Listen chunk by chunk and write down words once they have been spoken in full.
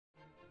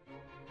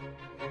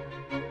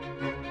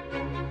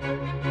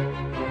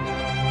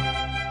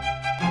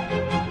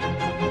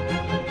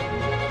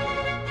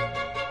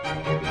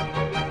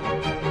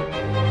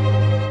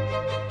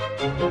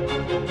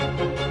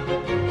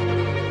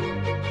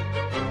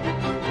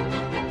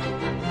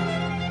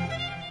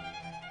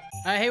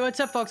Hey, what's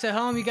up, folks at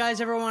home? You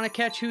guys ever want to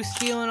catch who's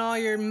stealing all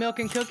your milk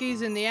and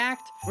cookies in the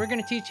act? We're going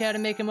to teach you how to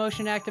make a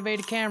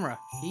motion-activated camera.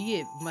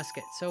 You must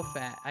get so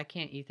fat. I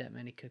can't eat that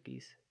many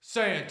cookies.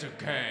 Santa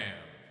Cam.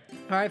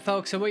 Alright,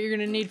 folks, so what you're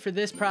going to need for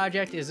this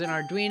project is an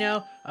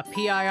Arduino, a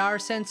PIR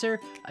sensor,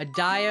 a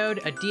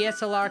diode, a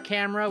DSLR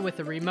camera with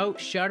a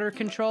remote shutter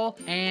control,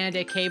 and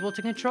a cable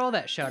to control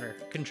that shutter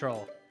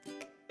control.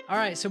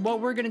 Alright, so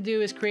what we're going to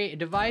do is create a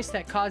device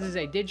that causes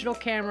a digital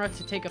camera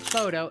to take a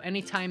photo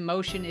anytime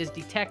motion is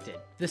detected.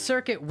 The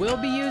circuit we'll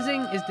be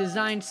using is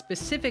designed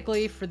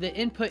specifically for the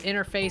input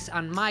interface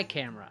on my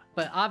camera,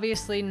 but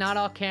obviously not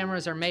all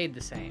cameras are made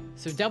the same.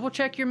 So double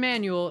check your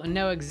manual and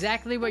know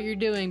exactly what you're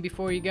doing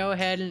before you go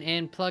ahead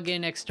and plug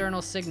in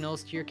external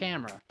signals to your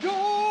camera.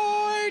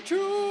 Joy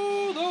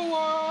to the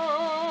world!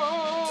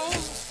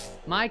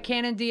 My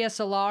Canon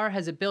DSLR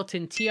has a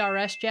built-in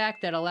TRS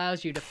jack that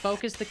allows you to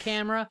focus the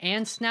camera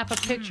and snap a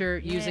picture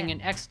using an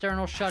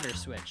external shutter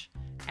switch.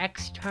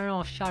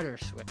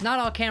 Not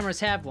all cameras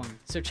have one,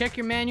 so check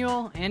your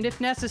manual, and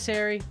if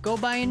necessary, go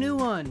buy a new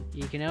one.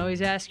 You can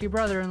always ask your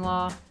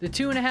brother-in-law. The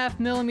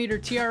 2.5mm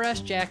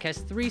TRS jack has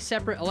 3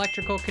 separate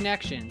electrical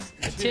connections: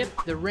 the tip,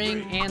 the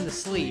ring, and the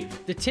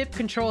sleeve. The tip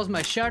controls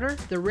my shutter,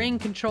 the ring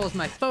controls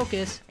my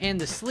focus, and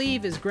the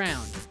sleeve is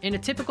ground. In a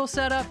typical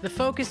setup, the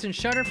focus and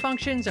shutter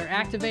functions are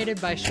activated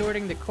by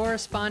shorting the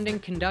corresponding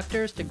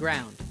conductors to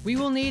ground. We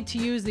will need to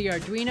use the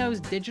Arduino's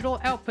digital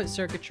output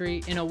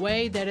circuitry in a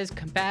way that is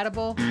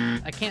compatible.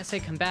 I can't say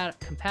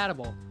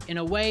compatible. In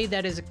a way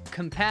that is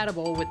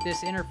compatible with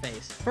this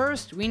interface.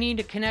 First, we need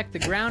to connect the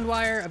ground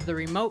wire of the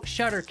remote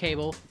shutter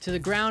cable to the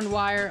ground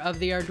wire of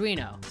the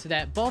Arduino so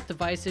that both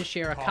devices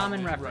share a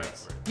common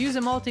reference. Use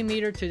a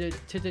multimeter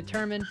to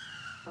determine...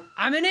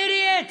 I'm an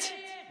idiot!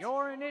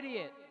 You're an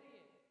idiot.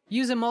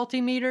 Use a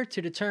multimeter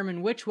to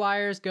determine which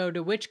wires go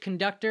to which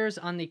conductors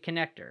on the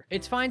connector.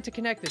 It's fine to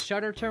connect the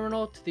shutter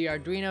terminal to the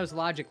Arduino's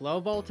logic low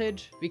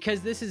voltage,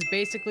 because this is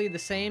basically the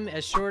same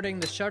as shorting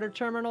the shutter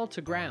terminal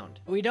to ground.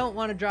 We don't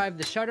want to drive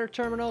the shutter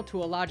terminal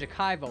to a logic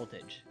high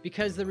voltage,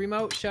 because the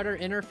remote shutter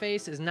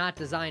interface is not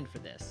designed for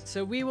this.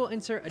 So we will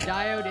insert a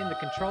diode in the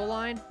control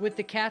line, with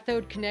the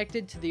cathode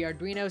connected to the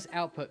Arduino's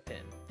output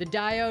pin. The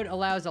diode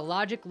allows a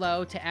logic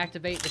low to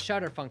activate the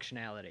shutter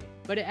functionality,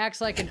 but it acts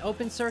like an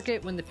open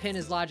circuit when the pin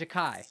is logic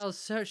high.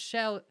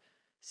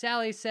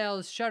 Sally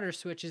sells shutter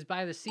switches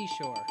by the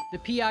seashore. The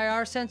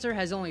PIR sensor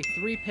has only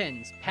 3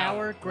 pins: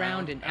 power,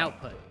 ground, and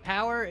output.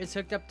 Power is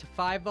hooked up to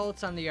 5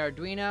 volts on the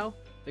Arduino,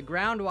 the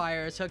ground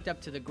wire is hooked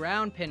up to the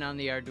ground pin on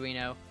the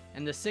Arduino,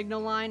 and the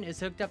signal line is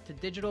hooked up to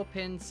digital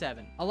pin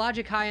 7. A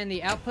logic high on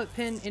the output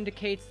pin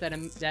indicates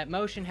that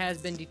motion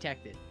has been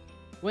detected.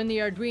 When the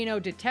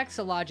Arduino detects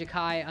a logic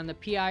high on the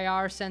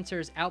PIR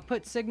sensor's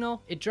output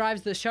signal, it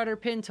drives the shutter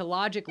pin to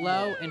logic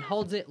low and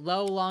holds it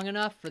low long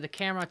enough for the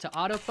camera to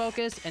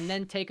autofocus and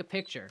then take a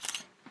picture.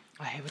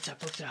 Oh, hey, what's up,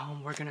 folks at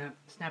home? We're gonna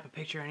snap a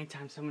picture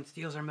anytime someone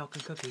steals our milk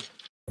and cookies.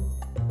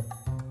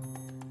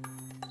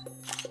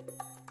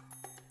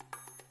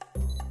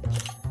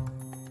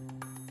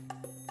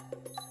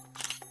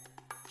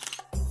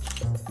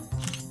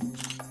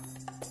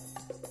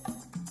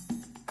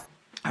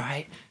 All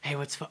right, hey,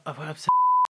 what's up?